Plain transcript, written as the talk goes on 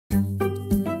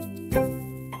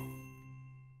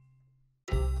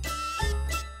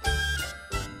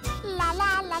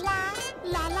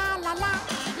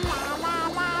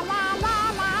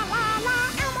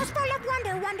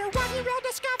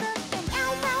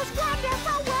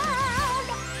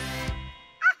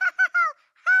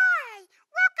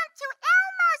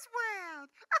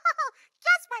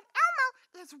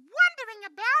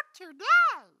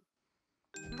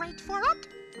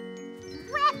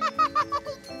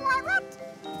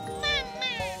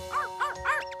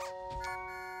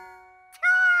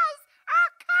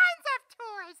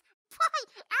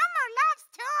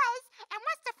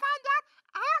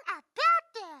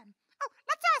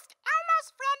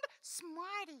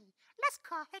Let's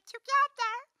call her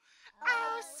together.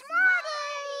 Oh, Smarty!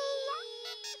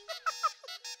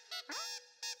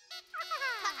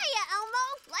 Hiya, Elmo.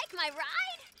 Like my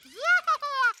ride? Yeah!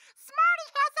 Smarty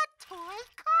has a toy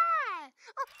car.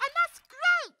 Oh, and that's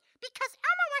great because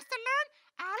Elmo wants to learn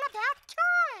all about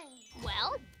toys.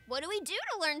 Well, what do we do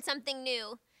to learn something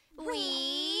new?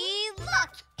 We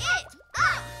look it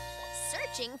up!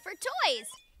 Searching for toys.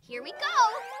 Here we go.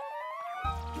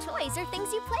 Toys are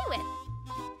things you play with.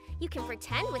 You can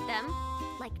pretend with them,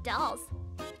 like dolls.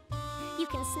 You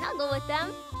can snuggle with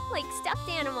them, like stuffed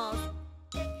animals.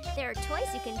 There are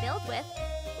toys you can build with,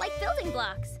 like building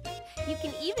blocks. You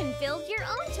can even build your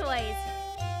own toys.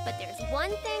 But there's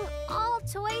one thing all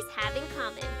toys have in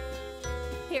common.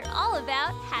 They're all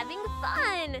about having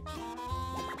fun.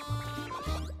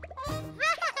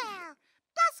 Wow!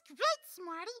 That's great,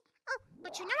 Smarty. Oh,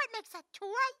 but you know what makes a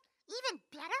toy even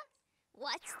better?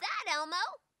 What's that,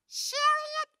 Elmo?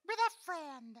 Sharing it with a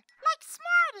friend, like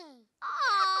Smarty.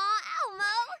 Aw,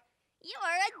 Elmo, you're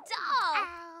a doll.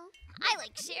 Oh. I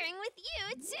like sharing with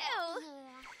you, too.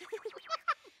 Yeah.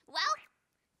 Well,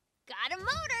 got a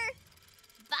motor.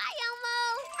 Bye, Elmo.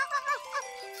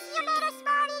 See you later,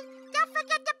 Smarty. Don't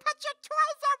forget to put your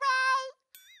toys away.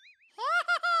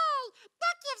 Hey,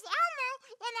 that gives Elmo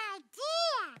an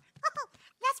idea. Oh,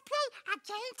 let's play a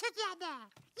game together.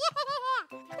 Yeah, come on,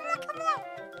 come on.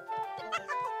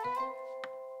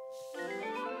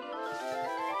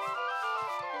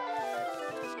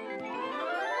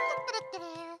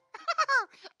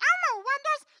 Elmo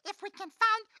wonders if we can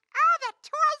find all the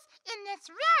toys in this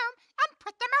room and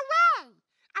put them away.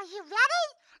 Are you ready?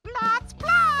 Let's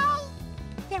play!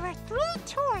 There are 3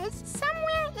 toys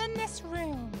somewhere in this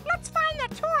room. Let's find the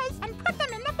toys and put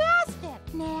them in the basket.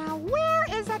 Now, where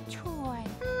is a toy?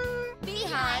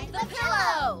 Behind the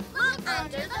pillow. Look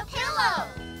under the pillow.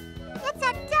 It's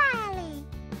a dolly.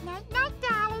 Night-night,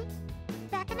 dolly.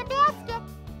 Back in the basket.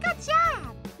 Good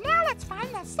job. Now let's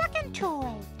find the second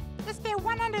toy. Is there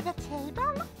one under the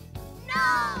table?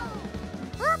 No.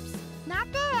 Oops,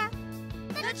 not there.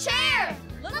 The chair.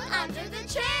 Look under the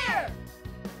chair.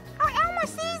 Oh, Elmo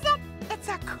sees it. It's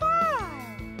a car.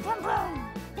 Boom,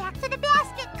 boom. Back to the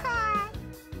basket car.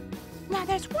 Now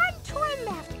there's one toy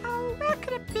left. Oh, where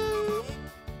could it be?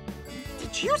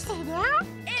 Did you say that?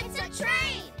 It's a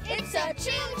train. It's a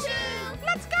choo-choo.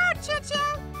 Let's go,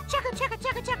 choo-choo. Chugga, chugga,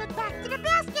 chugga, chugga. Back to the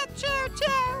basket,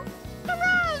 choo-choo.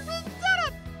 Hooray, we did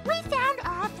it. We found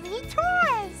all 3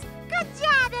 toys. Good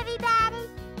job, everybody.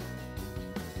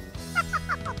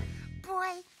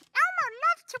 Boy, Elmo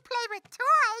loves to play with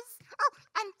toys. Oh,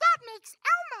 and that makes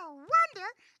Elmo wonder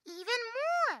even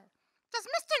more. Does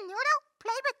Mr. Noodle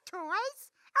play with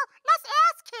toys? Oh, let's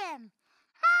ask him.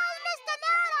 Hi, Mr.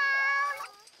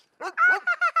 Noodle.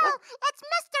 Oh, it's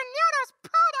Mr. Noodle's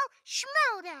poodle,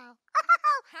 Schmoodle.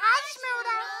 Oh, hi,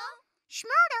 Schmoodle.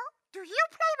 Schmoodle, do you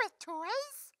play with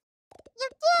toys? You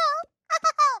do?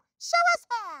 Show us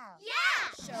how.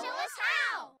 Yeah, show us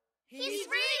how. He's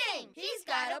reading. He's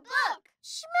got a book.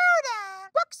 Schmoodle.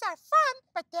 Books are fun,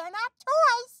 but they're not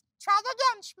toys. Try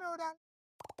again, Schmoodle.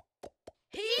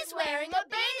 He's wearing a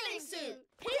bathing suit.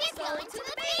 He's going to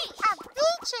the beach. A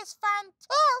beach is fun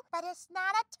too, but it's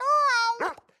not a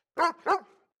toy.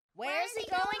 Where's he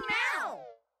going now?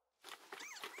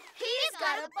 He's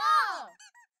got a ball.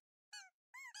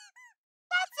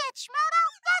 That's it,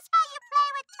 Schmoodle. That's how you play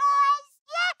with toys.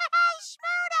 Yay,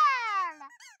 Schmoodle!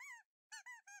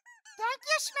 Thank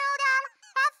you, Schmoodle.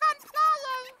 Have fun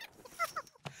playing.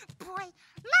 Boy,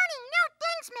 learning new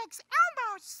things makes Elmo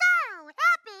so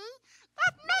happy.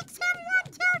 It makes him want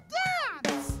to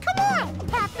dance. Come on.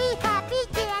 Happy, happy,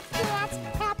 dance, dance.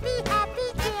 Happy, happy,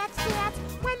 dance, dance.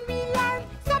 When we learn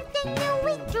something new,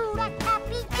 we do the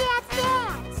happy dance,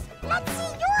 dance. Let's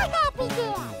see your happy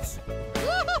dance.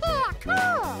 Yeah,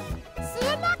 cool. See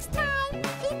you next time.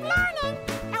 Keep learning.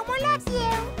 Elmo loves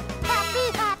you. Happy,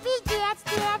 happy, dance,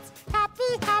 dance. Happy,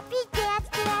 happy, dance,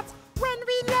 dance. When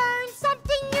we learn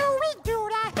something new, we do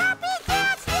the happy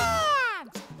dance,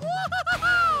 dance.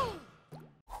 Yay!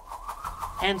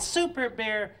 And Super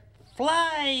Bear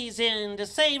flies in to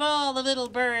save all the little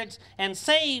birds and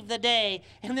save the day.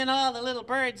 And then all the little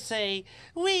birds say,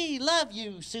 "We love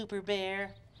you, Super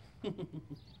Bear."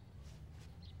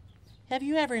 Have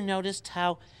you ever noticed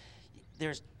how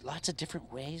there's lots of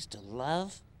different ways to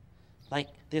love? Like,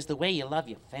 there's the way you love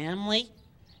your family,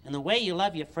 and the way you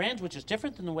love your friends, which is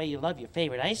different than the way you love your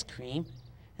favorite ice cream.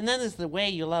 And then there's the way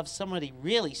you love somebody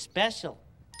really special,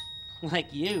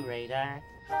 like you, Radar.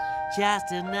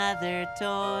 Just another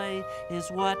toy is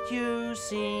what you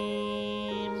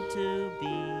seem to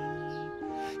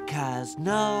be. 'cause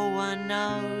no one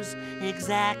knows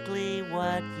exactly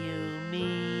what you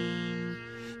mean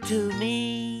to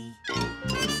me.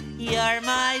 You're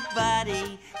my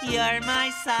buddy, you're my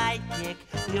sidekick,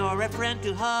 you're a friend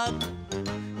to hug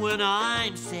when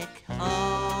I'm sick.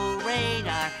 Oh,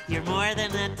 Radar, you're more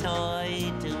than a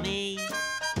toy to me.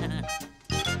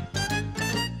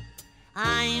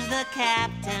 I'm the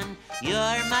captain,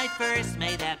 you're my first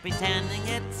mate at pretending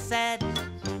it's said.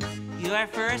 You're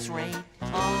first rate,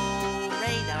 oh,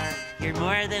 Radar, you're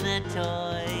more than a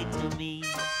toy to me.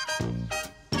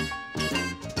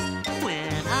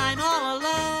 When I'm all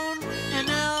alone and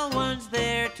no one's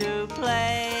there to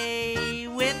play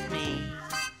with me,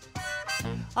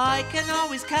 I can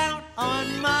always count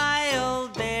on my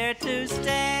old bear to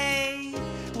stay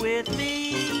with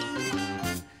me.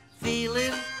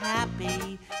 Feeling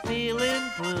happy,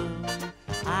 feeling blue,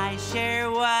 I share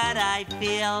what I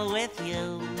feel with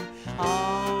you.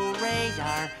 Oh,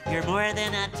 Radar, you're more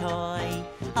than a toy.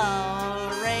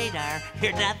 Oh, Radar,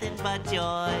 you're nothing but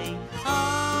joy.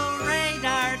 Oh,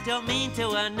 Radar, don't mean to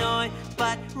annoy,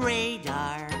 but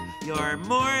Radar, you're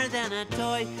more than a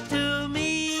toy to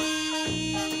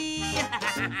me.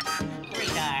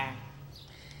 Radar.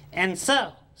 And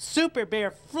so, Super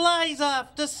Bear flies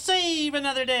off to save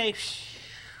another day.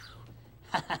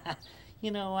 You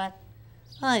know what?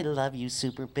 I love you,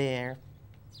 Super Bear.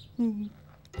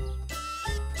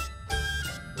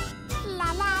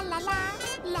 La la la la,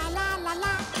 la la la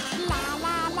la, la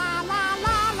la la la la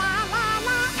la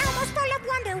la. Elmo's full of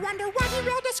wonder, wonder what he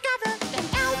will discover in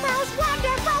Elmo's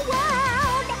wonderful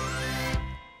world.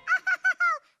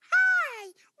 Hi,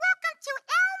 welcome to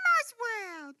Elmo's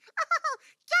world.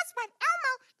 Guess what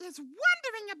Elmo is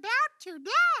wondering about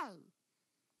today?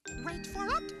 Wait for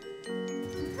it.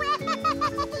 Wait for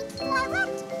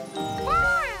it.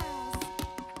 Balls.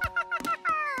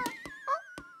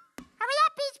 Hurry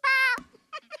up, Peach Ball!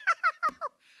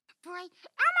 Boy,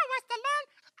 Elmo wants to learn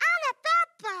all about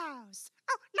balls.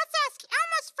 Oh, let's ask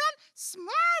Elmo's friend,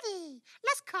 Smarty.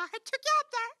 Let's call her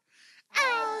together.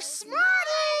 Oh,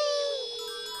 Smarty!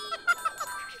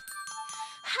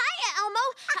 Hi, Elmo.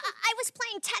 I was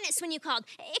playing tennis when you called.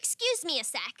 Excuse me a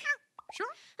sec.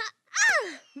 Sure.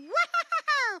 Wow!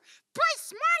 Boy,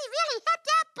 Smarty really hit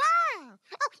that ball.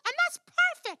 Oh, and that's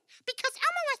perfect because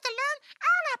Elmo wants to learn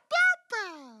all about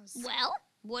balls. Well,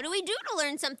 what do we do to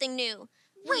learn something new?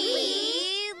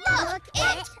 We look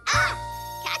it up!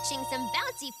 Catching some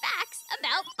bouncy facts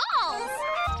about balls.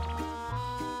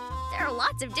 There are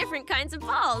lots of different kinds of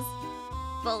balls.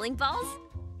 Bowling balls,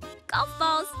 golf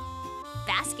balls,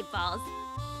 basketballs,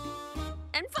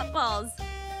 and footballs.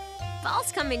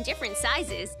 Balls come in different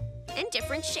sizes and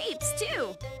different shapes,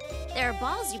 too. There are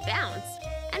balls you bounce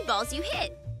and balls you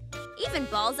hit, even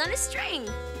balls on a string.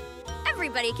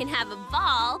 Everybody can have a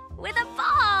ball with a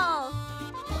ball.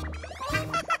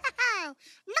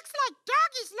 Looks like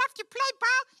doggies love to play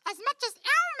ball as much as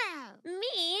Elmo.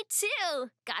 Me, too.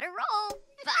 Gotta roll.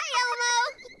 Bye, Elmo.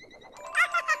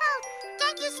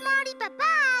 Thank you, Smarty.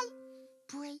 Bye-bye.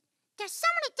 Boy, there's so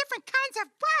many different kinds of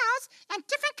balls and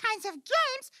different kinds of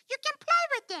games you can play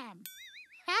with them.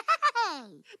 Hey,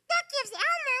 that gives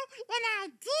Elmo an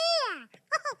idea.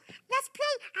 Let's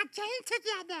play a game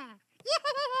together. Yeah,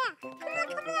 come on,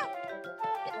 come on.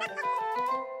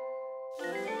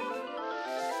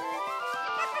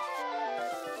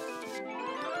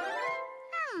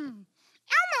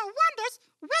 Elmo wonders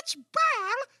which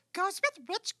ball goes with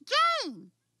which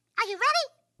game. Are you ready?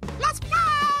 Let's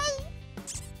play!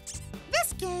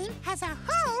 This game has a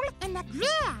hole in the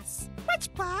grass.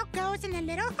 Which ball goes in the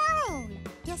little hole?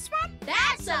 This one?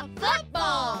 That's a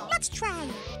football. Let's try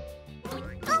it.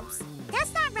 Oops,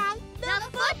 that's not right. The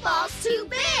football's too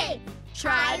big.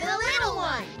 Try the little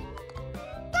one.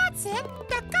 That's it.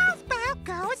 The golf ball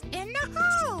goes in the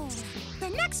hole. The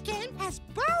next game has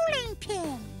bowling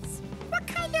pins. What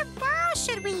kind of ball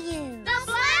should we use? The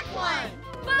black one.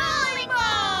 Bowling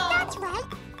ball. That's right.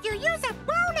 You use a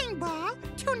bowling ball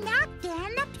to knock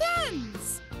down the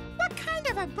pins. What kind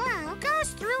of a ball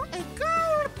goes through a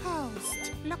goal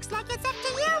post? Looks like it's up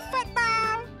to you,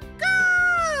 football.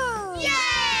 Goal!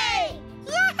 Yay!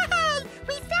 Yay!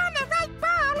 We found the right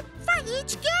ball for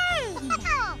each game.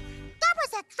 That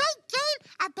was a great game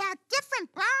about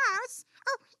different balls.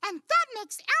 Oh, and that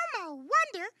makes Elmo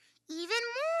wonder even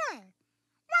more.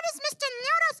 What is Mr.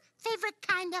 Noodle's favorite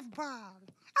kind of ball?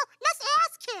 Oh, let's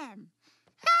ask him.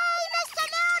 Hey, Mr.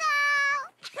 Noodle!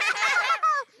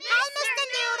 Hi, Mr.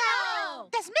 Noodle!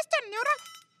 Does Mr. Noodle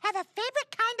have a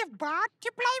favorite kind of ball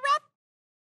to play with?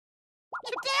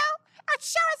 You do? Oh,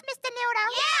 show us, Mr.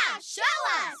 Noodle. Yeah, show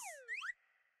us.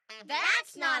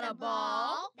 That's not a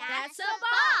ball. That's a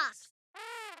box.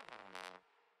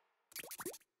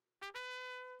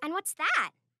 And what's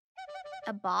that?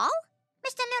 A ball?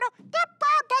 Mr. Noodle, that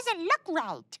ball doesn't look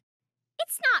right.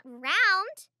 It's not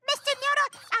round. Mr.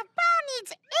 Noodle, a ball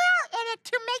needs air in it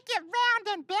to make it round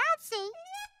and bouncy.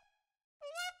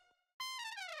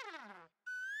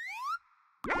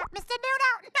 Mr.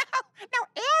 Noodle, no,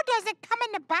 air doesn't come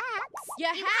in the box. You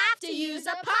have to use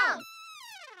a pump.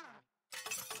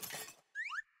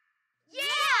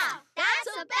 Yeah, That's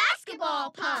a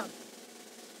basketball pump.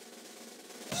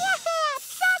 Yeah,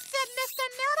 that's it, Mr.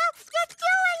 Noodle. You're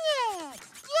doing it.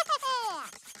 Yeah.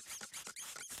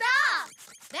 Stop!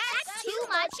 That's too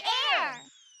much air.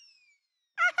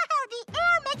 Oh, the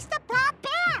air makes the ball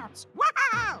bounce.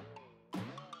 Wow.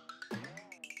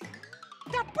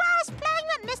 The ball's playing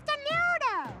with Mr.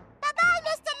 Noodle. Bye-bye,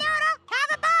 Mr. Noodle.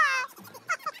 Have a ball.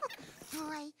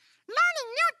 Boy, learning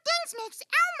new things makes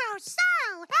Elmo so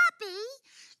happy.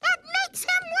 It makes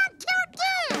him want to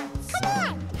dance. Come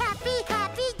on. Happy,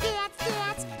 happy, dance,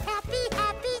 dance. Happy,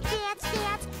 happy, dance,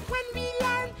 dance. When we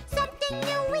learn something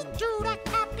new, we do the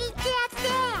happy dance,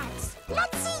 dance.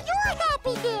 Let's see your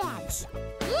happy dance.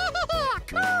 Yeah,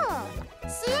 cool.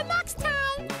 See you next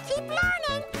time. Keep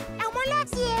learning. Elmo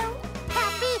loves you.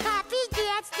 Happy, happy,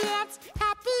 dance, dance.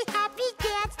 Happy, happy,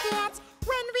 dance, dance.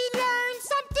 When we learn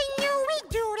something new, we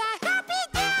do the happy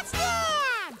dance,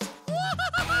 dance.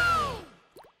 Yay!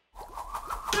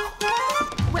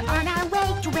 We're on our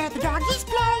way to where the doggies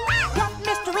play. What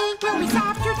mystery will we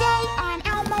solve today on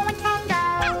Elmo and Tango?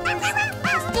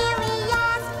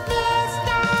 Mysterious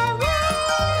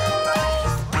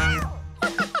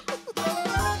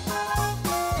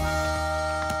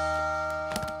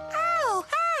Oh,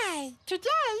 hi!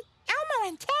 Today, Elmo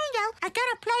and Tango are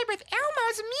gonna play with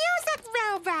Elmo's music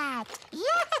robot.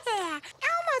 Yeah!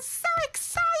 Elmo's so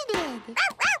excited!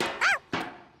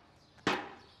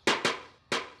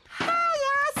 Hi,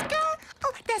 Oscar!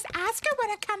 Oh, does Oscar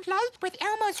want to come play with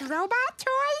Elmo's robot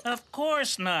toy? Of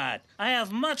course not. I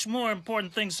have much more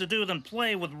important things to do than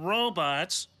play with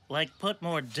robots. Like put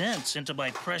more dents into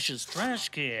my precious trash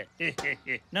can.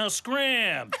 Now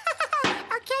scram!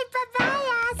 Okay, bye-bye,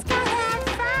 Oscar. Have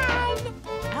fun.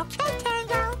 Okay,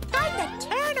 Tango. Time to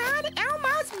turn on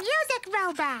Elmo's music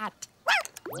robot.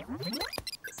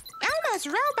 Elmo's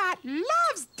robot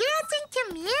loves dancing to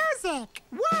music.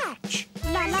 Watch.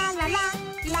 La la la la,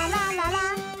 la la la la.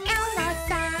 Elmo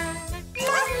song.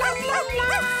 La la la la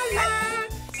la,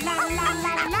 la la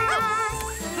la la.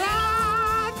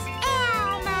 That's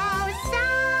Elmo's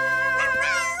song.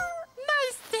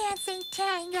 Nice dancing,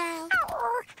 Tango.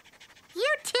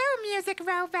 You too, music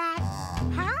robot.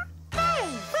 Huh? Hey,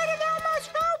 where did Elmo's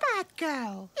robot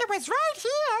go? It was right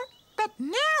here, but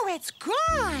now it's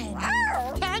gone.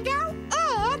 Tango,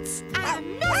 it's a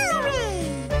mystery.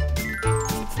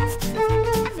 A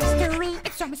mystery,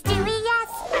 it's so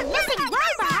mysterious. A missing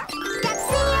robot? That's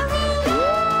serious.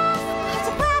 It's a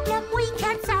problem we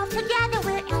can solve together.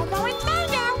 We're Elmo and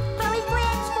Tango, really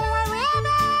friends forever.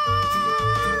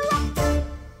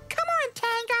 Come on,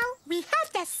 Tango. We have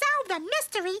to solve the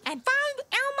mystery and find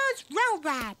Elmo's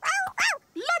robot.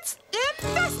 Let's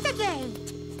investigate.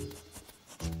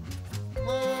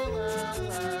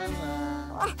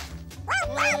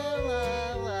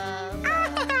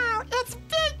 Oh, it's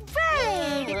Big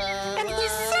Bird. And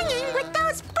he's singing with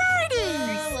those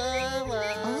birdies.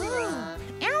 Oh,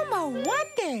 Elmo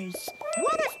wonders.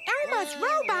 What if Elmo's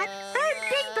robot heard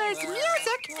Big Bird's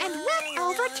music and went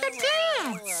over to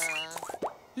dance?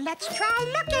 Let's try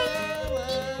looking.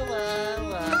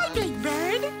 Hi, Big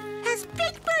Bird. Has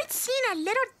Big Bird seen a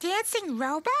little dancing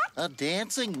robot? A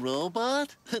dancing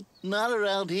robot? Not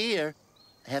around here.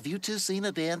 Have you two seen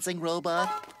a dancing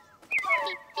robot?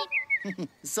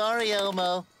 Sorry,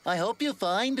 Elmo. I hope you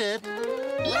find it.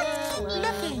 Let's keep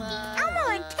looking. Elmo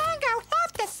and Tango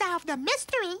have to solve the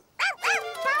mystery.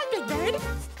 Bye, Big Bird.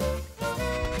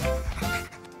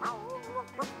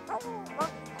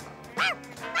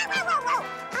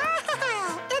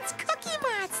 Oh, it's Cookie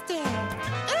Monster.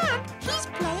 And he's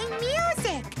playing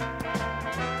music.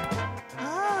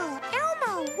 Oh,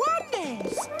 Elmo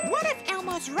wonders. What if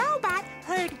Elmo's robot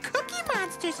heard Cookie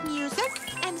Monster's music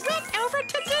and went over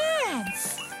to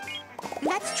dance?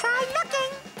 Let's try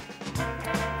looking.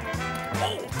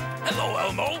 Oh, hello,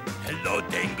 Elmo. Hello,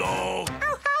 Tango. Oh,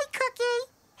 hi, Cookie.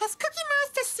 Has Cookie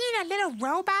Monster seen a little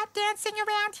robot dancing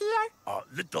around here?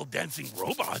 Little dancing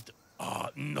robot?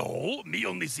 No. Me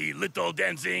only see little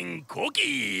dancing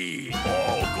cookie.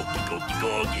 Oh,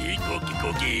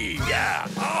 cookie. Yeah.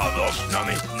 Oh, look,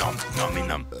 nummy,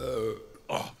 num.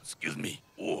 Oh, excuse me.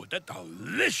 Oh, that's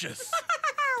delicious.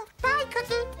 Bye,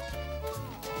 Cookie.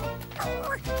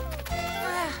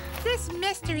 This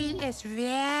mystery is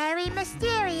very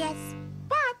mysterious.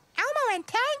 But Elmo and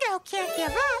Tango can't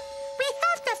give up. We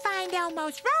have to find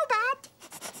Elmo's robot.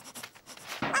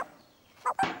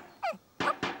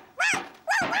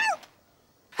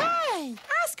 Hey,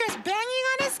 Oscar's banging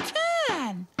on his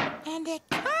can. And it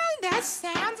kinda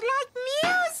sounds like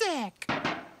music.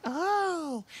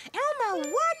 Oh, Elmo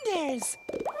wonders.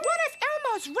 What if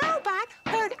Elmo's robot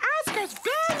heard Oscar's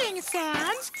banging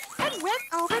sounds and went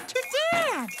over to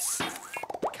dance?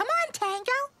 Come on,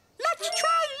 Tango. Let's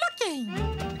try looking.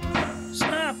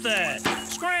 Stop that!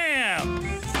 Scram!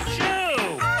 Shoo!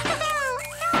 Oh,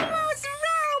 Elmo's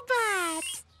robot!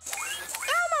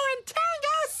 Elmo and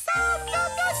Tango solved the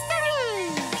mystery!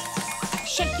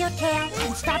 Shake your tail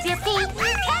and stomp your feet.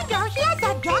 Tango, here's a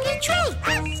doggy treat.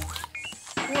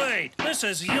 Wait, this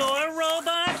is your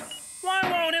robot? Why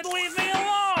won't it leave me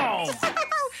alone?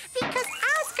 Because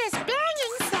Oscar's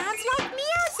banging sounds like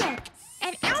music.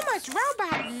 And Elmo's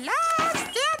robot loves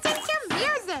dancing to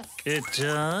music. It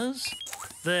does?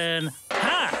 Then,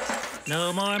 ha!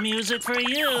 No more music for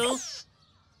you.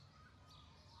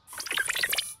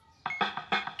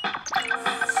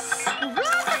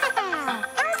 Wow!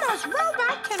 Elmo's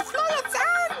robot can play its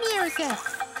own music.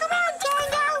 Come on,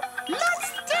 Tango. Let's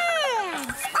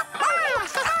dance.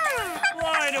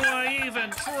 Why do I even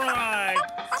try?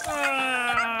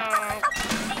 Ah.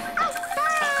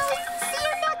 Bye. See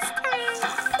you next time.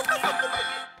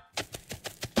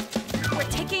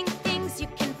 We're taking things you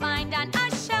can find on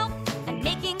a shelf and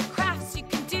making crafts you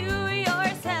can do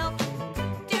yourself.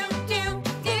 Do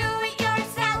it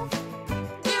yourself.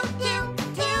 Do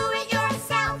it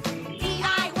yourself.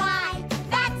 DIY,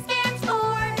 that stands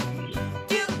for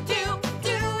do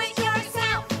it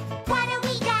yourself. What are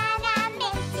we gonna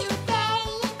make today?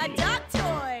 A dog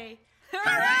toy.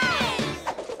 Hooray!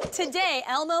 Today,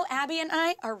 Elmo, Abby, and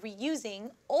I are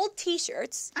reusing old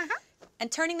T-shirts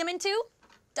and turning them into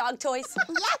dog toys.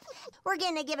 Yep, we're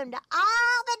gonna give them to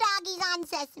all the doggies on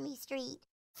Sesame Street.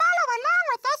 Follow along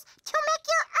with us to make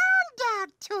your own dog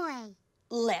toy.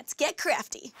 Let's get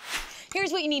crafty.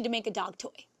 Here's what you need to make a dog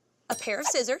toy. A pair of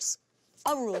scissors,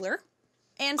 a ruler,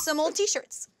 and some old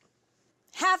T-shirts.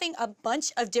 Having a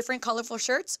bunch of different colorful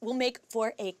shirts will make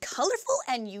for a colorful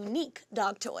and unique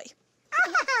dog toy.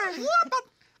 Yeah, but,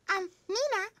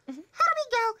 Nina, how do we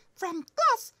go from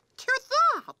this to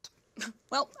that?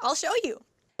 Well, I'll show you.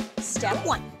 Step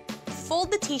 1,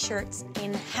 fold the T-shirts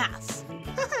in half.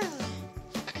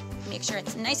 Make sure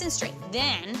it's nice and straight.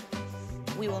 Then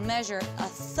we will measure a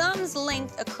thumb's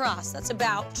length across. That's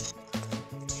about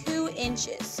 2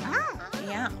 inches.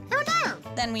 Yeah. Oh, no.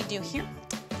 Then we do here.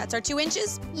 That's our 2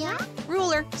 inches. Yeah?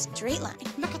 Ruler, straight line.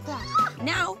 Look at that.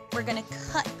 Now we're gonna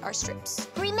cut our strips.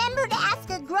 Remember to ask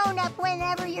a grown-up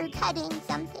whenever you're cutting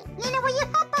something. Nina, will you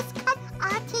help us cut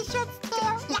our T-shirts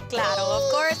too? Yeah, Claro, of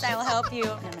please. course, I will help you.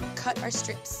 And I'm gonna cut our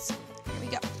strips. Here we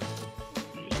go.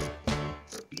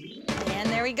 And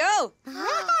there we go.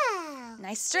 Wow.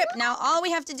 Nice strip. Now all we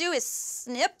have to do is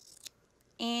snip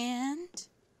and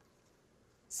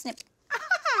snip.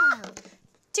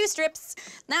 2 strips.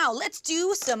 Now let's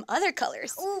do some other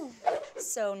colors. Ooh.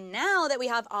 So now that we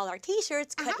have all our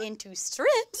T-shirts cut into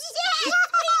strips. Yeah!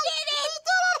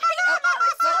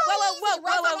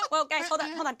 Whoa, guys, hold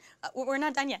on. We're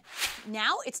not done yet.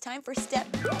 Now it's time for step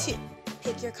 2.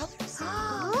 Pick your colors.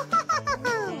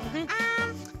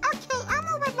 Okay,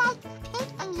 Elmo would like pink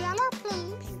and yellow,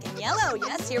 please. Pink and yellow,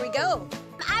 yes, here we go.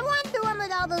 I want the one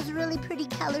with all those really pretty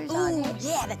colors on Ooh, it.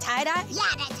 yeah, the tie-dye?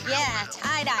 Yeah, that's Yeah,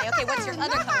 tie-dye. Okay, what's your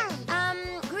other color?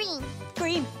 Green.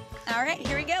 Green. All right,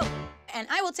 here we go. And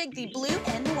I will take the blue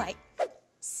and the white.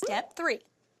 Step 3,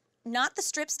 knot the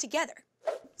strips together.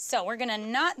 So we're gonna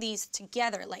knot these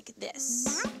together like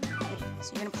this.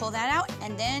 So you're gonna pull that out,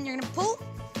 and then you're gonna pull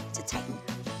to tighten.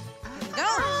 There you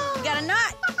go. You got a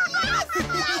knot. Yes, we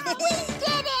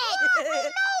did it! We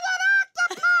made an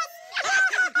octopus!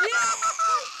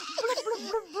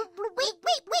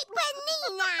 Wait, but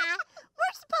Nina,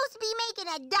 we're supposed to be making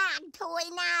a dog toy,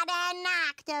 not an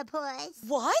octopus.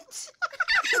 What?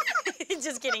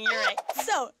 Just kidding, you're right.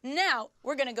 So now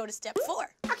we're gonna go to step 4.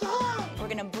 Okay. We're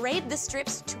gonna braid the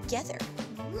strips together.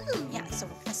 Yeah, so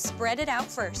we're gonna spread it out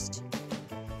first.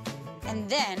 And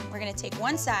then we're gonna take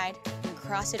one side and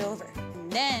cross it over.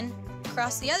 And then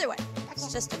cross the other way.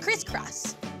 It's just a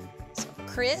crisscross. So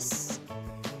criss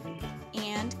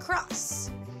and cross.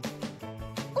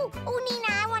 Ooh, Nina,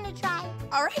 I want to try.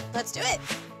 All right, let's do it.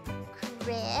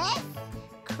 Criss,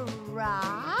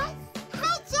 cross.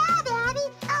 Great job, Abby.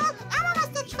 Oh, Emma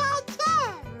must have tried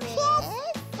too. Criss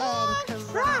and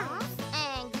cross.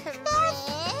 And criss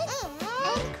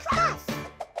and cross.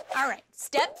 All right,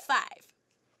 step 5.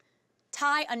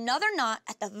 tie another knot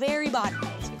at the very bottom.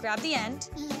 So you grab the end,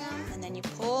 Yeah. and then you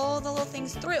pull the little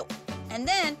things through. And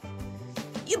then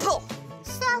you pull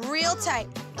So real tight.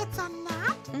 it's a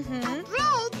knot, a Mm-hmm.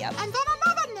 braid, Yep. and then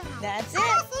another knot. That's That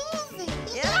it. was easy.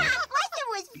 Yeah. At least it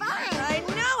was fun. I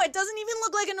know, it doesn't even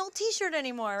look like an old t-shirt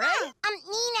anymore, right?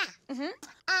 Nina. Mm-hmm.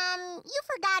 You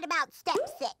forgot about step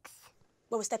 6.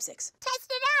 What was step 6?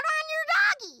 Test it out on your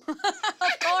doggy.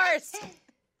 Of course.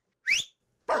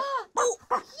 Oh,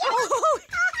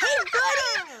 hey,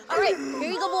 buddy. All right,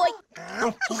 here you go, boy.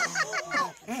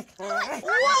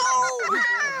 Whoa!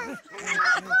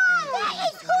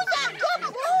 Who's that good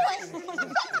boy?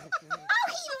 Oh,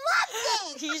 he loves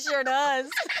it. He sure does.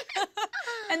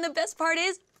 And the best part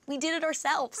is, we did it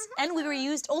ourselves, and we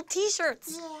reused old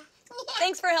t-shirts. Yeah.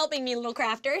 Thanks for helping me, little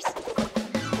crafters.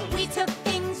 We took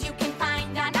things you can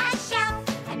find on our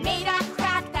shelf and made a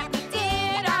craft that we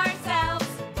did ourselves.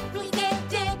 We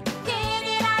did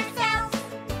it ourselves.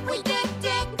 We did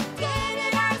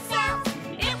it ourselves.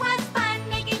 It was fun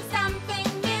making something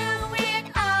new with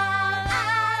all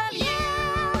of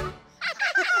you.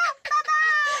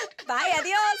 Bye,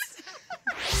 adios.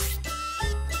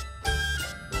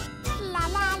 La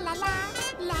la la la,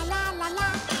 la la la la,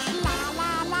 la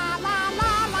la la la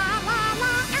la la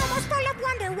la. Elmo's full of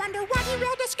wonder, wonder what he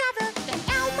will discover in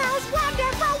Elmo's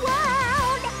wonderful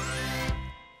world.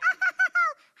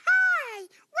 Hi,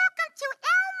 welcome to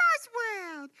Elmo's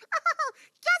world.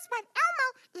 Guess what Elmo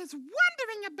is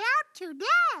wondering about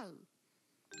today?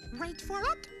 Wait for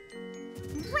it.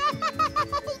 Wait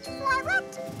for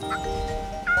it.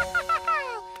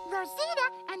 Rosita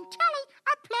and Telly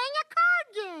are playing a card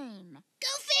game.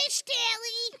 Go fish,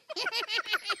 Telly.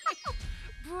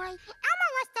 Boy, Elmo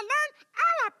wants to learn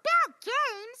all about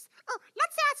games. Oh,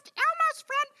 let's ask Elmo's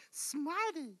friend,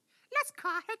 Smarty. Let's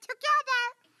call her together.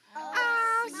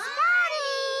 Oh,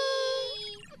 Smarty!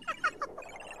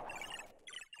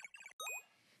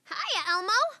 Hiya,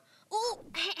 Elmo. Ooh,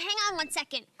 hang on one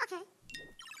second. Okay.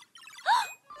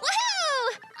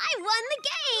 Woohoo! I won the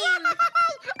game!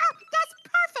 Oh, that's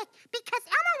perfect, because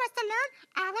Elmo wants to learn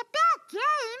all about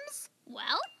games.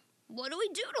 Well, what do we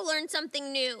do to learn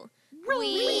something new?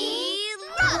 We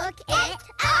look it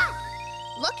up!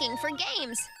 Looking for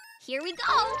games. Here we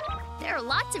go. There are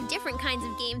lots of different kinds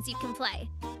of games you can play.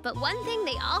 But one thing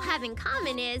they all have in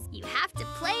common is you have to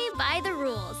play by the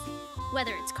rules.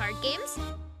 Whether it's card games,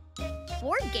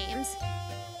 board games,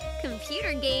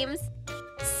 computer games,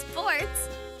 sports,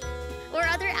 or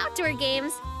other outdoor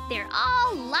games, they're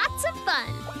all lots of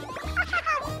fun.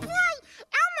 Boy,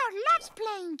 Elmo loves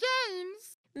playing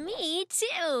games. Me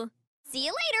too. See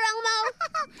you later, Elmo.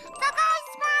 Bye-bye,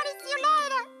 Smarty. See you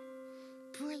later.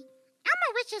 Boy, Elmo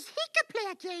wishes he could play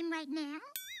a game right now.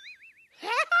 Hey!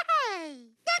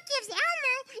 That gives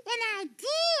Elmo an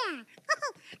idea.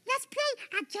 Let's play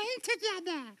a game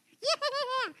together. Yeah!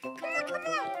 Come on, come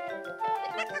on.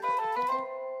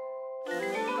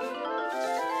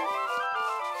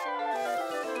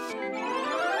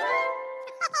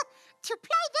 To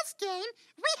play this game,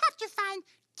 we have to find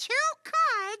 2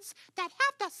 cards that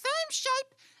have the same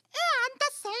shape and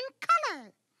the same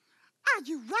color. Are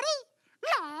you ready?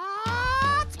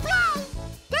 Let's play!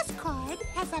 This card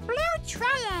has a blue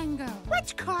triangle.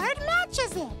 Which card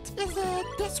matches it? Is it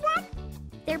this one?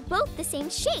 They're both the same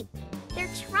shape. They're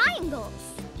triangles.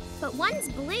 But one's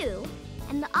blue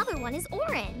and the other one is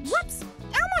orange. Whoops!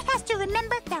 Elmo has to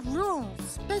remember the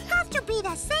rules. They have to be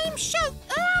the same shape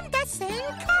and the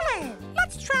same color.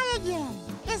 Let's try again.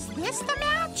 Is this the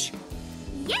match?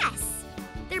 Yes!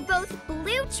 They're both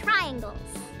blue triangles.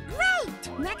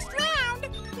 Great! Next round.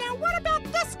 Now what about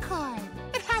this card?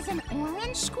 It has an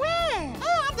orange square.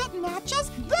 And it matches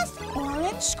this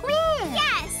orange square.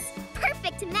 Yes!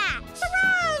 Perfect match.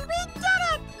 Hooray! We did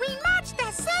it! We matched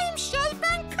the same shape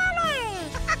and color.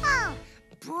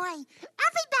 Boy,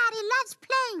 everybody loves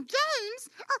playing games.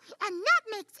 Oh, and that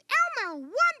makes Elmo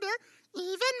wonder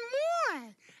even more.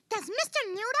 Does Mr.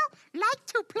 Noodle like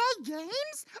to play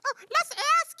games? Oh, let's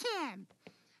ask him.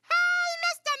 Hey,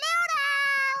 Mr.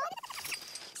 Noodle!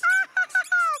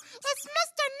 It's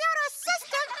Mr. Noodle's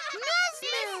sister, Ms.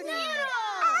 Noodle.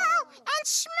 Oh, and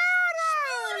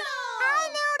Schmoodle. Hi,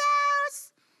 Noodles.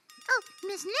 Oh,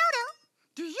 Miss Noodle,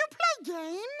 do you play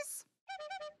games?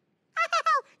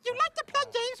 Oh, you like to play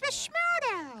games with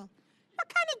Schmoodle. What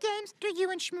kind of games do you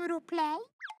and Schmoodle play?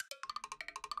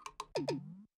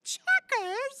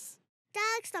 Checkers?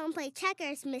 Dogs don't play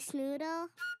checkers, Miss Noodle.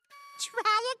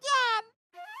 Try again.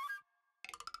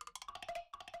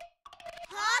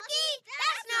 Hockey?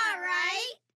 That's not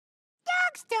right.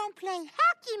 Dogs don't play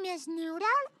hockey, Miss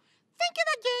Noodle. Think of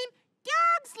a game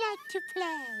dogs like to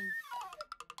play.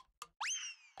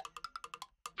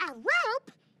 A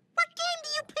rope? What game do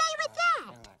you play with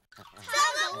that?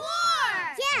 Tug-of-war!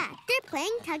 Yeah, they're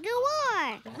playing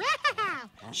tug-of-war. Wow!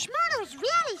 Schmoodle's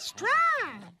really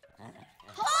strong.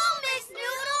 Pull, Miss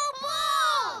Noodle,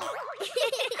 pull!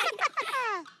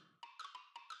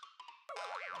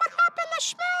 What happened to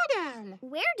Schmoodle?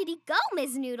 Where did he go,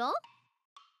 Miss Noodle?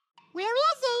 Where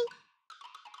is he?